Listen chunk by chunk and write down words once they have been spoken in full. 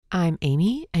I'm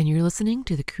Amy, and you're listening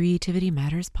to the Creativity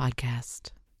Matters podcast.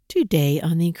 Today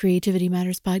on the Creativity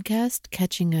Matters podcast,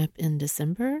 catching up in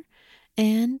December,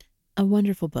 and a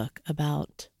wonderful book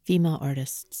about female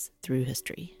artists through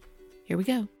history. Here we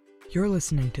go. You're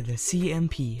listening to the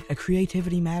CMP, a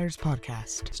Creativity Matters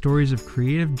podcast. Stories of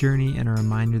creative journey and a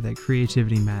reminder that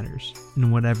creativity matters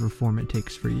in whatever form it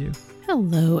takes for you.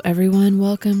 Hello, everyone.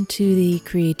 Welcome to the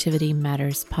Creativity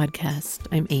Matters podcast.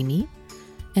 I'm Amy,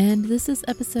 and this is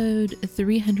episode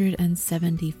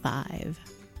 375,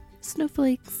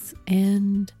 Snowflakes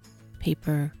and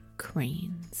Paper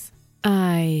Cranes.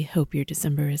 I hope your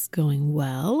December is going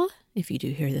well, if you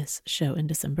do hear this show in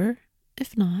December.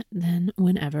 If not, then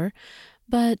whenever.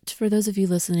 But for those of you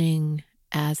listening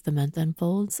as the month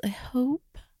unfolds, I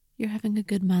hope you're having a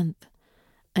good month.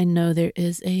 I know there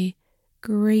is a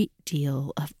great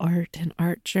deal of art and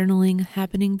art journaling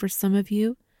happening for some of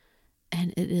you,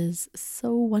 and it is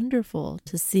so wonderful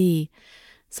to see,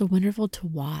 so wonderful to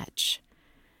watch.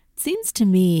 It seems to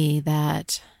me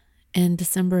that in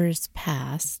December's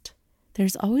past,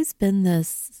 there's always been this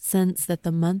sense that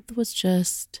the month was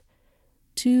just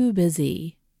too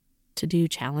busy to do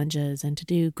challenges and to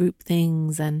do group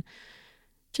things and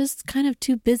just kind of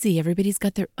too busy. Everybody's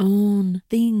got their own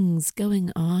things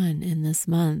going on in this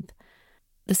month.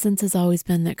 The sense has always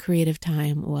been that creative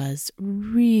time was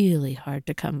really hard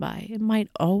to come by. It might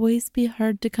always be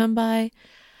hard to come by,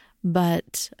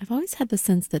 but I've always had the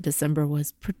sense that December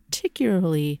was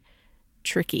particularly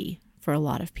tricky for a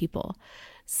lot of people.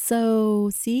 So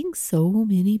seeing so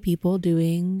many people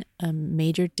doing a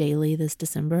major daily this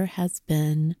December has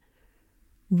been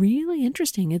really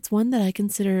interesting. It's one that I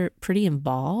consider pretty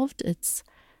involved. It's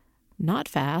not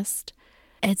fast.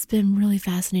 It's been really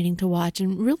fascinating to watch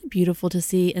and really beautiful to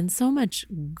see, and so much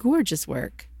gorgeous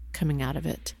work coming out of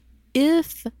it.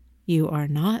 If you are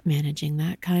not managing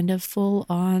that kind of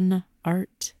full-on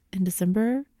art in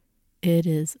December, it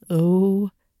is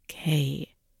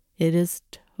okay. It is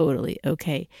totally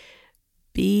okay.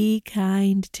 Be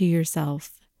kind to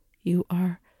yourself. You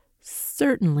are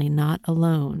certainly not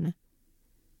alone.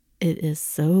 It is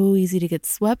so easy to get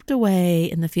swept away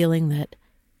in the feeling that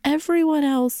everyone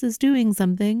else is doing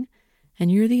something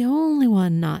and you're the only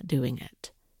one not doing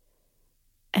it.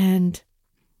 And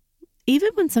even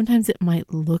when sometimes it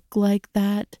might look like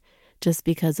that, just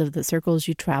because of the circles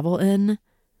you travel in,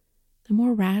 the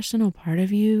more rational part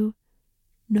of you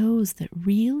knows that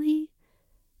really,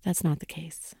 that's not the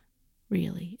case.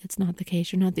 Really, it's not the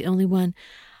case. You're not the only one.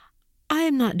 I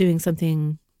am not doing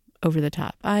something over the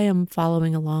top. I am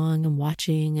following along and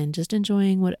watching and just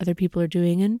enjoying what other people are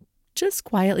doing and just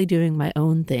quietly doing my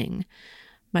own thing,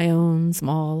 my own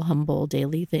small, humble,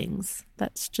 daily things.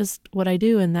 That's just what I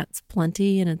do, and that's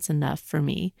plenty, and it's enough for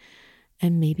me.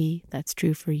 And maybe that's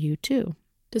true for you too.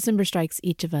 December strikes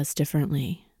each of us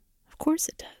differently. Of course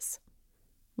it does.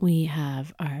 We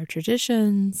have our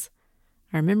traditions,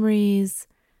 our memories.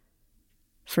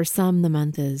 For some, the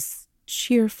month is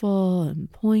cheerful and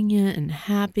poignant and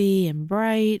happy and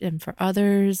bright, and for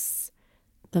others,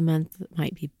 the month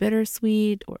might be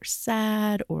bittersweet or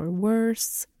sad or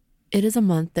worse. It is a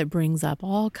month that brings up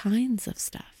all kinds of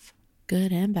stuff,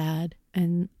 good and bad.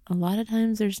 And a lot of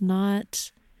times there's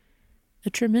not a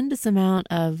tremendous amount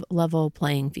of level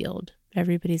playing field.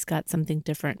 Everybody's got something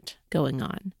different going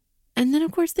on. And then,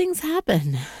 of course, things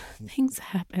happen. Things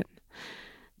happen.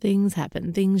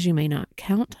 Things you may not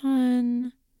count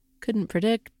on, couldn't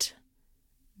predict,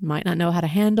 might not know how to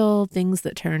handle, things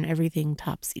that turn everything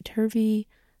topsy-turvy.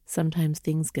 Sometimes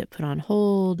things get put on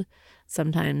hold.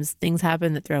 Sometimes things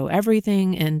happen that throw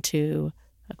everything into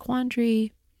a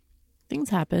quandary. Things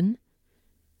happen.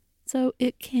 So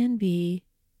it can be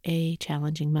a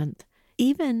challenging month,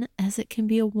 even as it can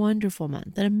be a wonderful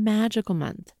month and a magical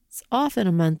month. It's often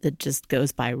a month that just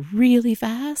goes by really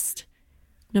fast,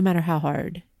 no matter how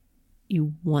hard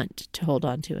you want to hold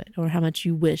on to it, or how much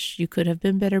you wish you could have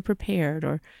been better prepared,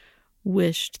 or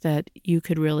wished that you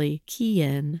could really key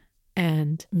in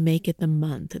and make it the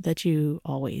month that you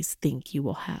always think you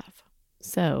will have.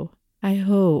 So I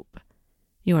hope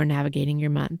you are navigating your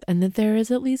month and that there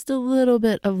is at least a little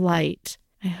bit of light.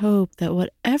 I hope that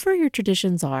whatever your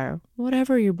traditions are,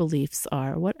 whatever your beliefs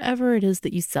are, whatever it is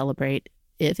that you celebrate,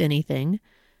 if anything,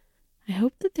 I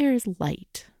hope that there is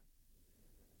light.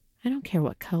 I don't care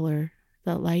what color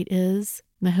that light is.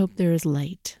 I hope there is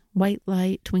light. White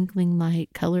light, twinkling light,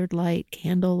 colored light,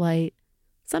 candle light,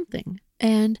 something.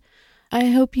 And I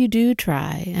hope you do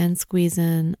try and squeeze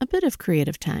in a bit of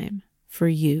creative time for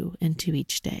you into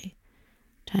each day.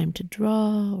 Time to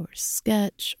draw or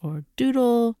sketch or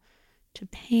doodle, to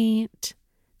paint,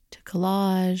 to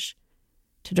collage,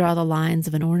 to draw the lines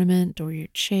of an ornament or your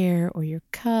chair or your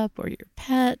cup or your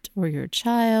pet or your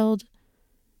child,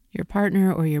 your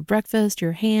partner or your breakfast,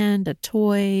 your hand, a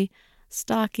toy,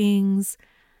 stockings.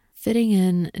 Fitting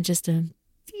in just a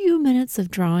few minutes of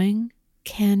drawing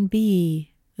can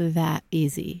be that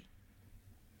easy.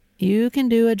 You can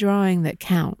do a drawing that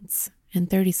counts in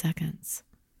 30 seconds.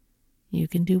 You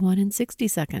can do one in 60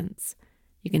 seconds.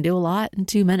 You can do a lot in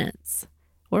 2 minutes,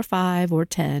 or 5 or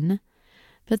 10.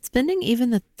 But spending even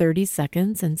the 30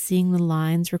 seconds and seeing the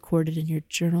lines recorded in your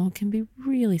journal can be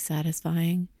really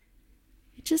satisfying.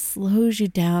 It just slows you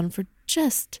down for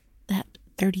just that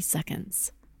 30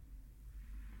 seconds.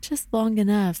 Just long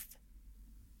enough,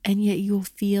 and yet you'll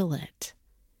feel it.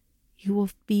 You will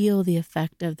feel the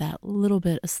effect of that little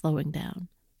bit of slowing down.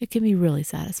 It can be really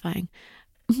satisfying.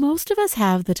 Most of us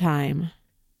have the time.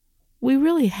 We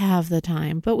really have the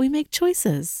time, but we make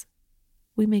choices.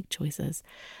 We make choices.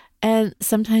 And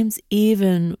sometimes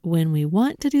even when we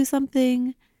want to do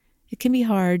something, it can be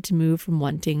hard to move from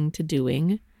wanting to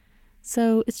doing.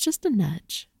 So it's just a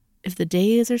nudge. If the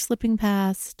days are slipping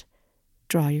past,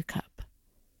 draw your cup.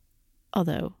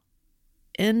 Although,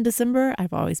 in December,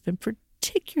 I've always been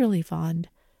particularly fond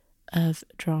of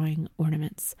drawing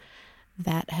ornaments.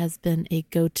 That has been a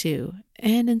go-to.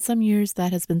 And in some years,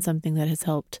 that has been something that has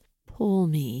helped pull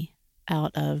me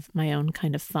out of my own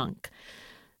kind of funk.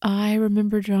 I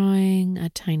remember drawing a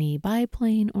tiny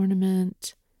biplane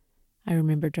ornament. I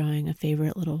remember drawing a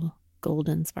favorite little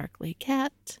golden sparkly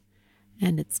cat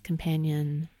and its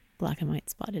companion black and white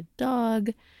spotted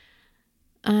dog.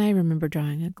 I remember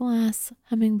drawing a glass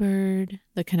hummingbird,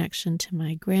 the connection to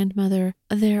my grandmother.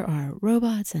 There are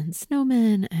robots and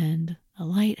snowmen and a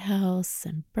lighthouse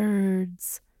and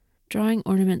birds. Drawing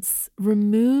ornaments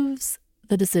removes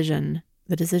the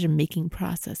decision-making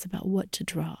process about what to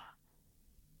draw.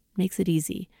 Makes it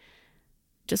easy.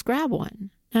 Just grab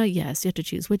one. Now, yes, you have to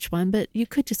choose which one, but you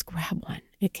could just grab one.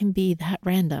 It can be that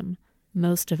random.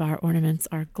 Most of our ornaments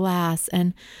are glass,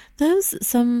 and those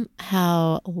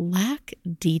somehow lack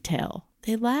detail.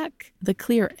 They lack the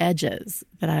clear edges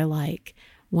that I like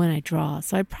when I draw.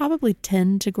 So I probably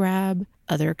tend to grab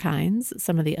other kinds,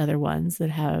 some of the other ones that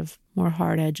have more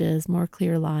hard edges, more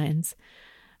clear lines.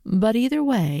 But either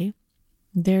way,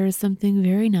 there is something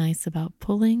very nice about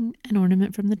pulling an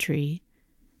ornament from the tree,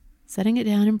 setting it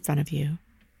down in front of you,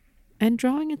 and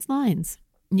drawing its lines.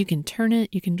 You can turn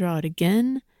it, you can draw it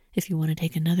again, if you want to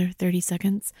take another 30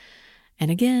 seconds. And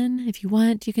again, if you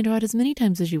want, you can draw it as many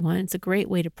times as you want. It's a great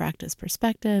way to practice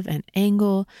perspective and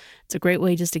angle. It's a great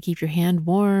way just to keep your hand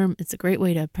warm. It's a great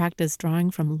way to practice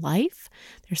drawing from life.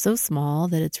 They're so small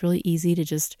that it's really easy to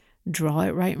just draw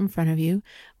it right in front of you,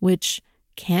 which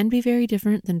can be very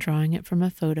different than drawing it from a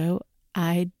photo.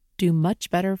 I do much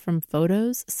better from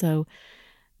photos, so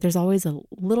there's always a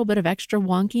little bit of extra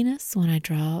wonkiness when I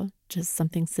draw just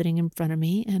something sitting in front of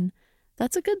me, and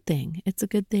that's a good thing. It's a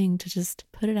good thing to just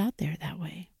put it out there that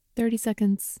way. 30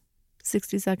 seconds,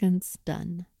 60 seconds,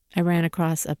 done. I ran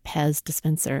across a Pez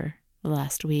dispenser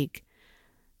last week.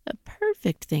 A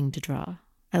perfect thing to draw.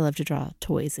 I love to draw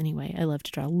toys anyway. I love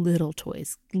to draw little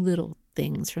toys, little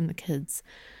things from the kids.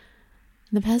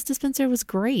 And the Pez dispenser was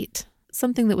great.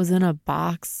 Something that was in a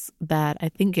box that I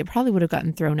think it probably would have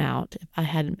gotten thrown out if I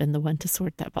hadn't been the one to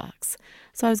sort that box.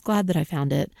 So I was glad that I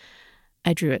found it.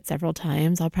 I drew it several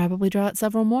times. I'll probably draw it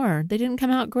several more. They didn't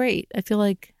come out great. I feel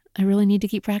like I really need to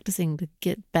keep practicing to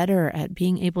get better at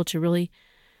being able to really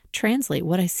translate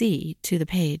what I see to the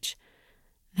page.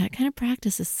 That kind of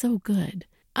practice is so good.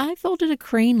 I folded a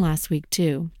crane last week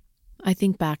too. I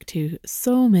think back to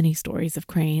so many stories of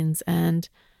cranes, and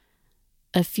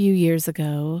a few years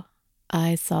ago,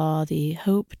 I saw the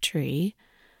Hope tree,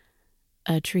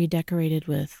 a tree decorated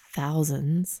with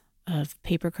thousands of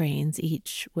paper cranes,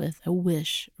 each with a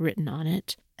wish written on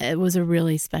it. It was a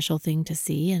really special thing to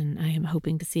see, and I am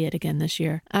hoping to see it again this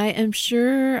year. I am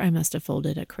sure I must have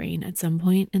folded a crane at some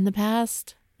point in the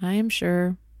past. I'm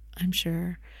sure.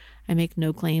 I make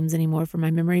no claims anymore for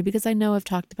my memory because I know I've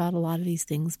talked about a lot of these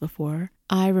things before.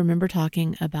 I remember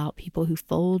talking about people who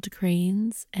fold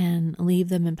cranes and leave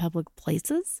them in public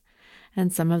places,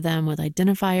 and some of them with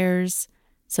identifiers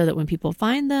so that when people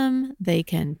find them, they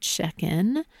can check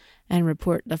in and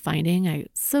report the finding. I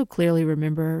so clearly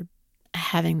remember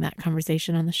having that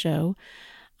conversation on the show.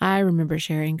 I remember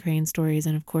sharing crane stories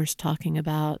and, of course, talking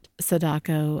about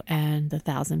Sadako and the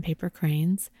 1,000 paper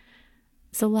cranes.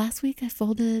 So last week I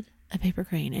folded a paper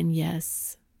crane, and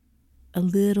yes, a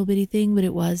little bitty thing, but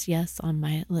it was, yes, on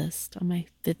my list, on my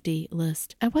 50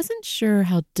 list. I wasn't sure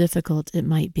how difficult it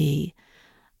might be.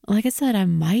 Like I said, I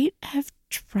might have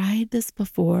tried this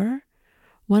before.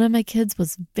 One of my kids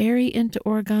was very into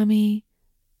origami.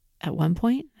 at one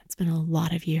point. It's been a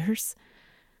lot of years.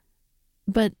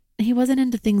 But he wasn't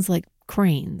into things like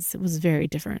cranes. It was very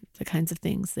different, the kinds of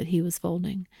things that he was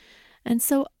folding. And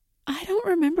so I don't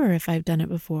remember if I've done it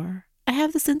before. I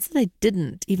have the sense that I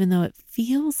didn't, even though it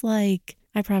feels like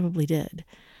I probably did.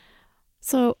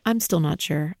 So I'm still not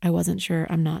sure. I wasn't sure.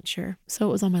 I'm not sure. So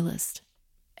it was on my list.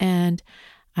 And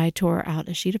I tore out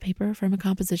a sheet of paper from a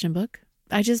composition book.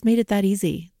 I just made it that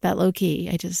easy, that low key.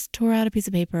 I just tore out a piece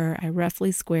of paper. I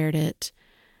roughly squared it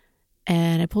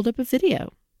and I pulled up a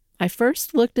video. I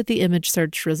first looked at the image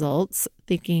search results,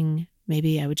 thinking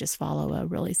maybe I would just follow a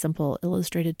really simple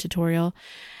illustrated tutorial,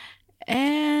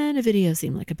 and a video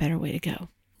seemed like a better way to go.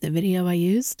 The video I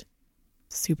used,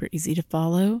 super easy to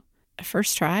follow.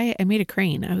 First try, I made a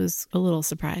crane. I was a little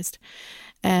surprised.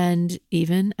 And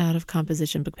even out of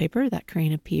composition book paper, that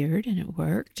crane appeared and it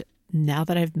worked. Now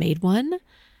that I've made one,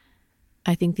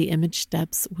 I think the image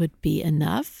steps would be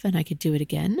enough and I could do it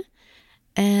again.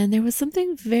 And there was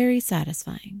something very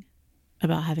satisfying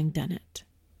about having done it.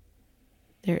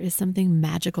 There is something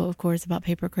magical, of course, about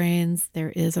paper cranes.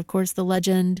 There is, of course, the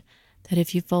legend that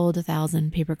if you fold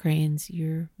 1,000 paper cranes,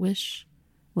 your wish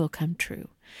will come true.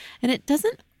 And it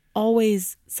doesn't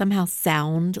always somehow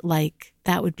sound like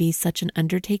that would be such an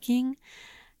undertaking.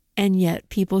 And yet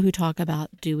people who talk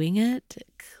about doing it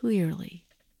clearly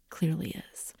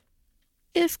is.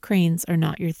 If cranes are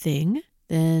not your thing,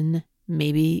 then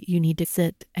maybe you need to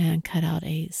sit and cut out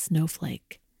a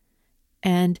snowflake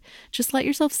and just let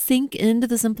yourself sink into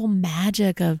the simple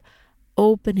magic of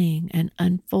opening and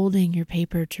unfolding your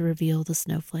paper to reveal the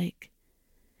snowflake.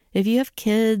 If you have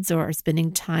kids or are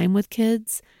spending time with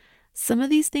kids, some of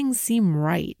these things seem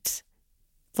right.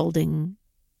 Folding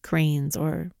cranes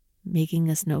or making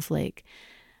a snowflake.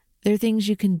 They're things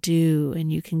you can do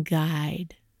and you can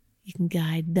guide. You can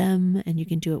guide them and you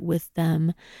can do it with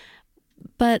them.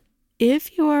 But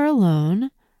if you are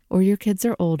alone or your kids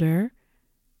are older,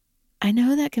 I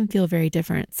know that can feel very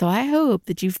different. So I hope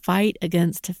that you fight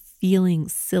against feeling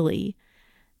silly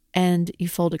and you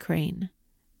fold a crane,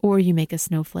 or you make a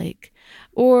snowflake,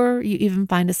 or you even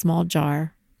find a small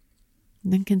jar.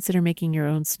 And then consider making your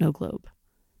own snow globe.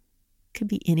 It could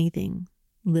be anything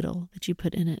little that you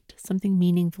put in it, something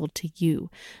meaningful to you.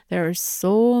 There are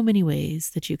so many ways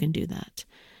that you can do that.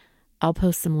 I'll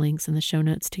post some links in the show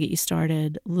notes to get you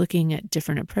started looking at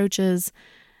different approaches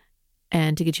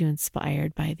and to get you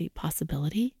inspired by the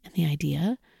possibility and the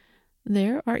idea.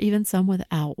 There are even some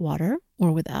without water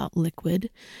or without liquid.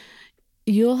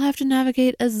 You'll have to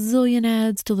navigate a zillion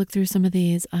ads to look through some of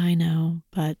these, I know,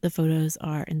 but the photos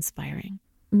are inspiring.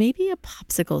 Maybe a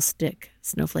popsicle stick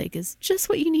snowflake is just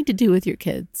what you need to do with your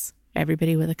kids.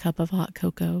 Everybody with a cup of hot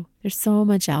cocoa. There's so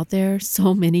much out there,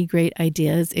 so many great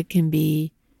ideas. It can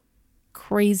be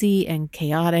crazy and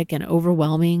chaotic and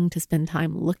overwhelming to spend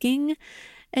time looking,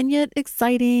 and yet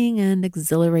exciting and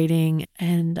exhilarating.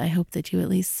 And I hope that you at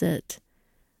least sit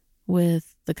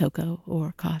with the cocoa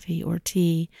or coffee or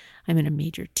tea. I'm in a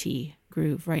major tea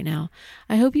groove right now.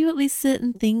 I hope you at least sit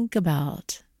and think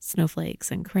about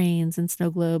snowflakes and cranes and snow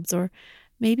globes, or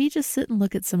maybe just sit and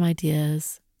look at some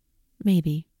ideas.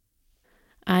 Maybe.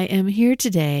 I am here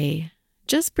today,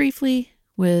 just briefly,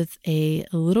 with a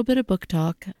little bit of book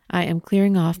talk. I am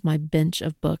clearing off my bench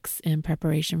of books in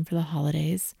preparation for the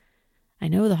holidays. I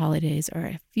know the holidays are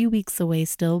a few weeks away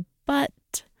still,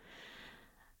 but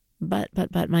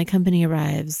my company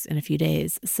arrives in a few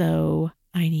days, so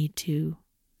I need to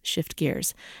shift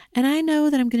gears. And I know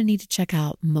that I'm going to need to check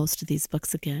out most of these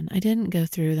books again. I didn't go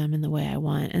through them in the way I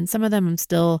want, and some of them I'm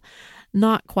still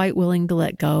not quite willing to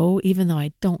let go, even though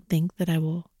I don't think that I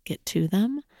will get to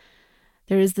them.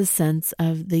 There is the sense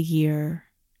of the year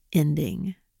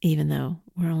ending, even though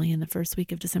we're only in the first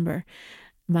week of December.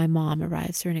 My mom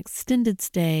arrives for an extended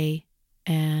stay,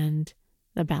 and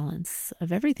the balance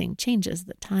of everything changes.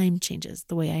 The time changes.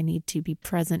 The way I need to be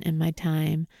present in my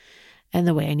time and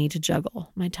the way I need to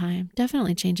juggle my time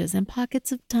definitely changes. And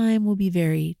pockets of time will be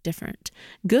very different.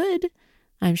 Good,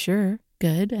 I'm sure.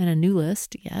 Good. And a new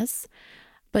list, yes,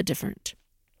 but different.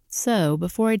 So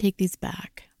before I take these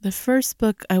back, the first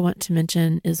book I want to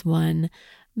mention is one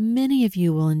many of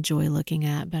you will enjoy looking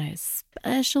at, but I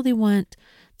especially want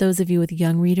those of you with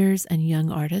young readers and young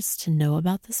artists to know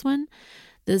about this one.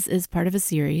 This is part of a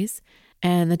series,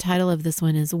 and the title of this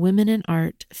one is Women in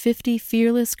Art, 50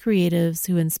 Fearless Creatives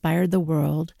Who Inspired the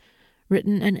World,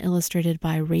 written and illustrated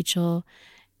by Rachel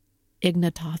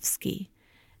Ignatowski.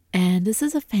 And this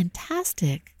is a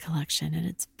fantastic collection, and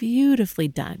it's beautifully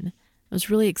done. I was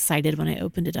really excited when I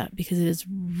opened it up because it is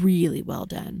really well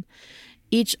done.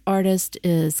 Each artist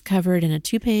is covered in a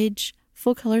 2-page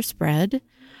full-color spread.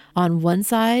 On one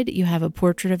side, you have a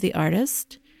portrait of the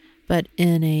artist, but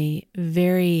in a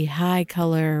very high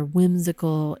color,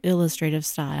 whimsical, illustrative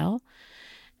style.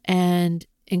 And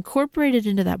incorporated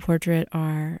into that portrait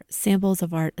are samples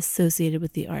of art associated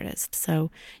with the artist. So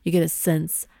you get a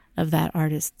sense of that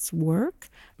artist's work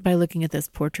by looking at this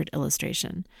portrait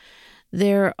illustration.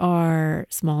 There are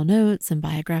small notes and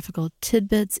biographical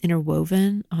tidbits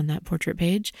interwoven on that portrait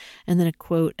page, and then a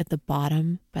quote at the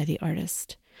bottom by the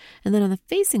artist. And then on the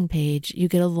facing page, you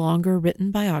get a longer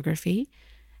written biography,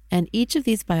 and each of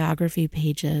these biography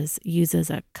pages uses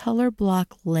a color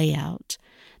block layout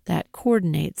that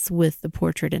coordinates with the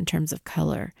portrait in terms of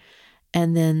color.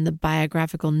 And then the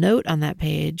biographical note on that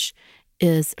page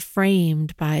is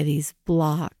framed by these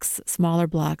blocks, smaller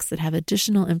blocks that have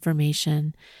additional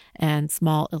information and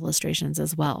small illustrations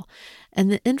as well.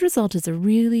 And the end result is a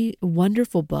really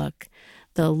wonderful book.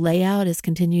 The layout is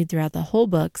continued throughout the whole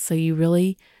book, so you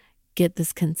really get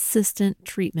this consistent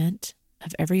treatment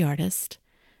of every artist.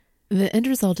 The end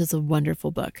result is a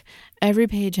wonderful book. Every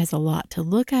page has a lot to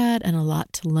look at and a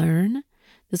lot to learn.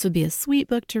 This would be a sweet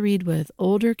book to read with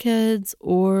older kids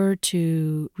or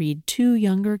to read to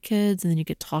younger kids, and then you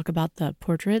could talk about the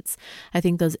portraits. I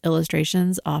think those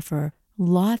illustrations offer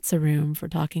lots of room for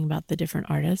talking about the different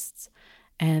artists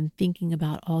and thinking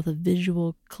about all the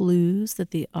visual clues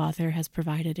that the author has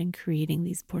provided in creating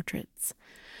these portraits.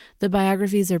 The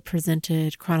biographies are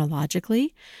presented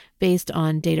chronologically based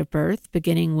on date of birth,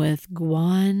 beginning with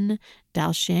Guan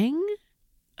Daosheng,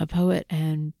 a poet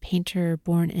and painter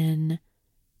born in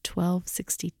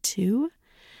 1262,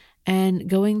 and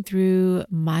going through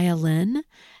Maya Lin,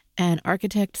 an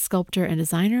architect, sculptor, and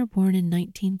designer born in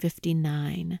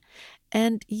 1959.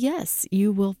 And yes,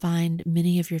 you will find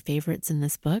many of your favorites in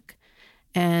this book,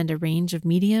 and a range of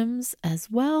mediums, as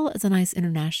well as a nice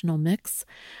international mix.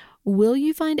 Will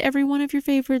you find every one of your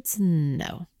favorites?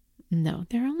 No,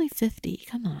 there are only 50.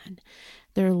 Come on.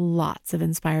 There are lots of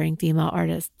inspiring female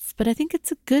artists, but I think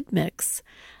it's a good mix.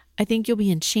 I think you'll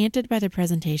be enchanted by the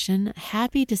presentation,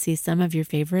 happy to see some of your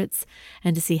favorites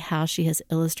and to see how she has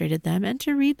illustrated them and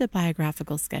to read the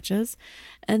biographical sketches,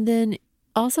 and then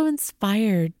also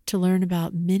inspired to learn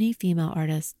about many female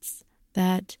artists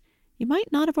that you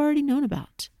might not have already known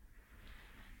about.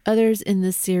 Others in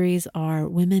this series are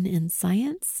women in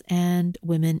science and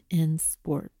women in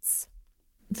sports.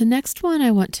 The next one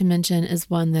I want to mention is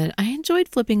one that I enjoyed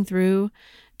flipping through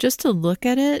just to look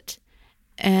at it.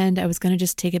 And I was going to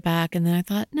just take it back. And then I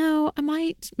thought, no, I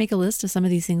might make a list of some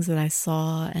of these things that I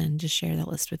saw and just share that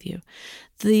list with you.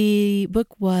 The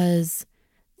book was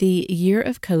The Year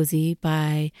of Cozy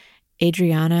by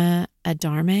Adriana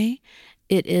Adarme.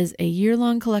 It is a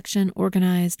year-long collection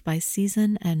organized by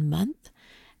season and month.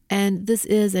 And this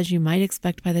is, as you might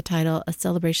expect by the title, a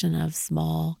celebration of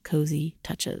small, cozy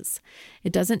touches.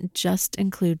 It doesn't just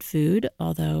include food,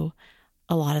 although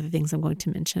a lot of the things I'm going to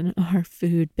mention are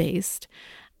food-based.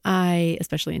 I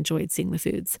especially enjoyed seeing the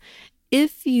foods.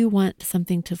 If you want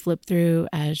something to flip through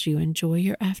as you enjoy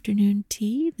your afternoon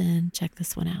tea, then check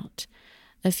this one out.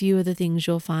 A few of the things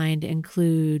you'll find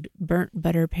include burnt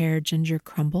butter pear ginger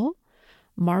crumble,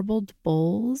 marbled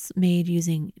bowls made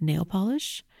using nail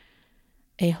polish,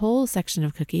 a whole section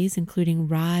of cookies, including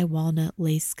rye walnut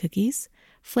lace cookies,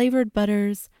 flavored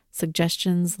butters,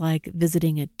 suggestions like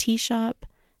visiting a tea shop,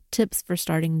 tips for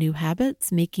starting new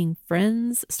habits, making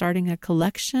friends, starting a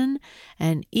collection,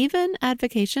 and even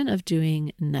advocation of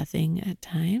doing nothing at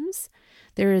times.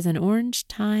 There is an orange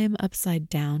thyme upside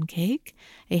down cake,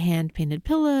 a hand-painted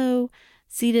pillow,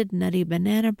 seeded nutty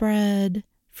banana bread,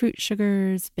 fruit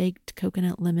sugars, baked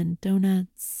coconut lemon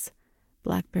donuts,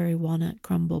 blackberry walnut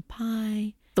crumble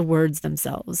pie. The words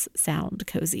themselves sound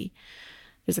cozy.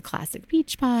 There's a classic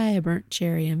peach pie, a burnt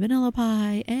cherry and vanilla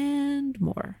pie, and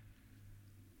more.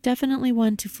 Definitely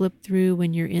one to flip through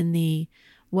when you're in the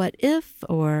what if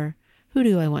or who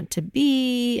do I want to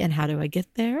be and how do I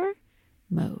get there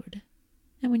mode.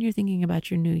 And when you're thinking about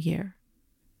your new year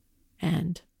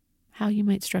and how you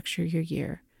might structure your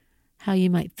year, how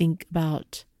you might think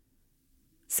about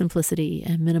simplicity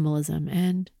and minimalism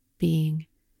and being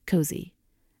cozy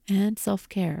and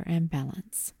self-care and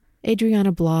balance.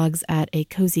 Adriana blogs at A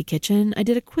Cozy Kitchen. I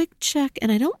did a quick check,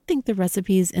 and I don't think the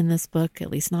recipes in this book,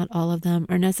 at least not all of them,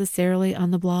 are necessarily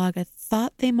on the blog. I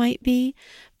thought they might be,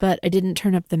 but I didn't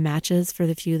turn up the matches for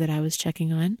the few that I was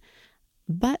checking on.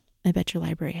 But I bet your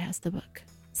library has the book,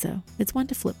 so it's one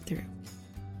to flip through.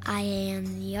 I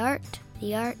am the art.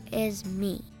 The art is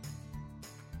me.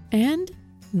 And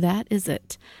that is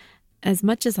it. As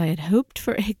much as I had hoped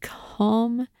for a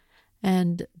calm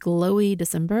and glowy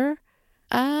December,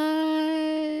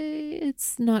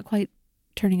 it's not quite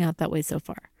turning out that way so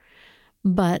far.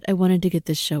 But I wanted to get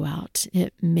this show out.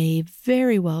 It may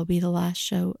very well be the last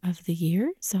show of the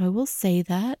year, so I will say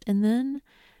that, and then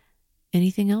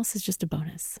anything else is just a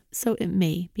bonus. So it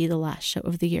may be the last show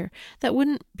of the year. That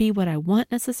wouldn't be what I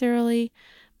want necessarily,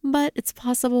 but it's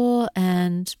possible,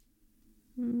 and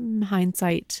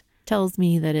hindsight tells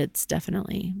me that it's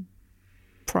definitely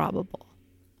probable.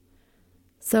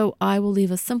 So I will leave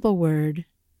a simple word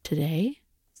today,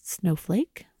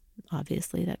 snowflake.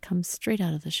 Obviously, that comes straight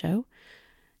out of the show.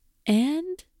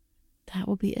 And that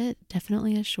will be it.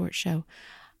 Definitely a short show.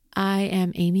 I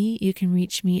am Amy. You can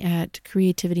reach me at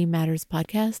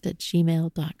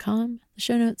creativitymatterspodcast@gmail.com. The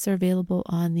show notes are available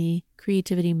on the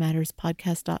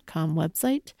creativitymatterspodcast.com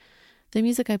website. The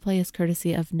music I play is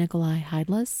courtesy of Nikolai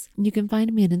Heidless. You can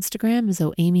find me on Instagram as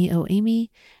OAmy,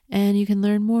 and you can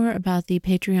learn more about the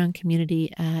Patreon community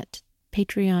at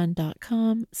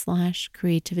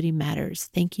patreon.com/creativitymatters.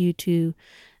 Thank you to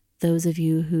those of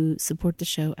you who support the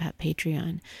show at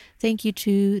Patreon. Thank you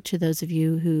to those of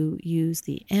you who use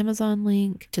the Amazon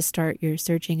link to start your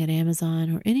searching at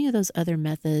Amazon or any of those other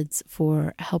methods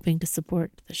for helping to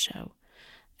support the show.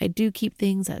 I do keep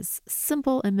things as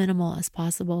simple and minimal as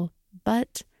possible,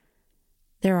 but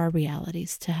there are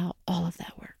realities to how all of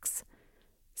that works.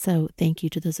 So thank you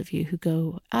to those of you who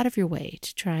go out of your way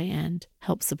to try and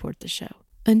help support the show.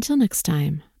 Until next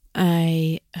time,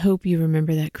 I hope you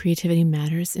remember that creativity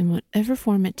matters in whatever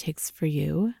form it takes for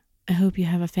you. I hope you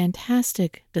have a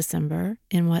fantastic December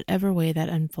in whatever way that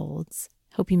unfolds.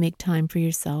 Hope you make time for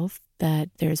yourself, that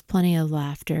there's plenty of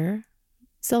laughter,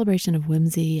 celebration of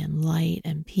whimsy and light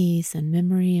and peace and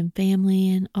memory and family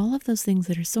and all of those things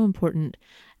that are so important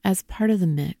as part of the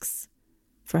mix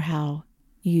for how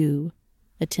you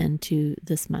attend to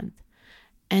this month.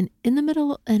 And in the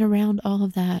middle and around all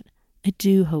of that, I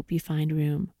do hope you find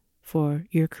room for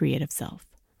your creative self.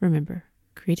 Remember,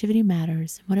 creativity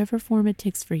matters in whatever form it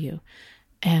takes for you.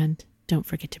 And don't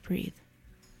forget to breathe.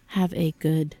 Have a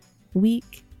good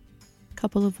week,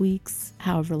 couple of weeks,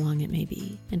 however long it may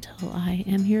be, until I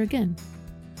am here again.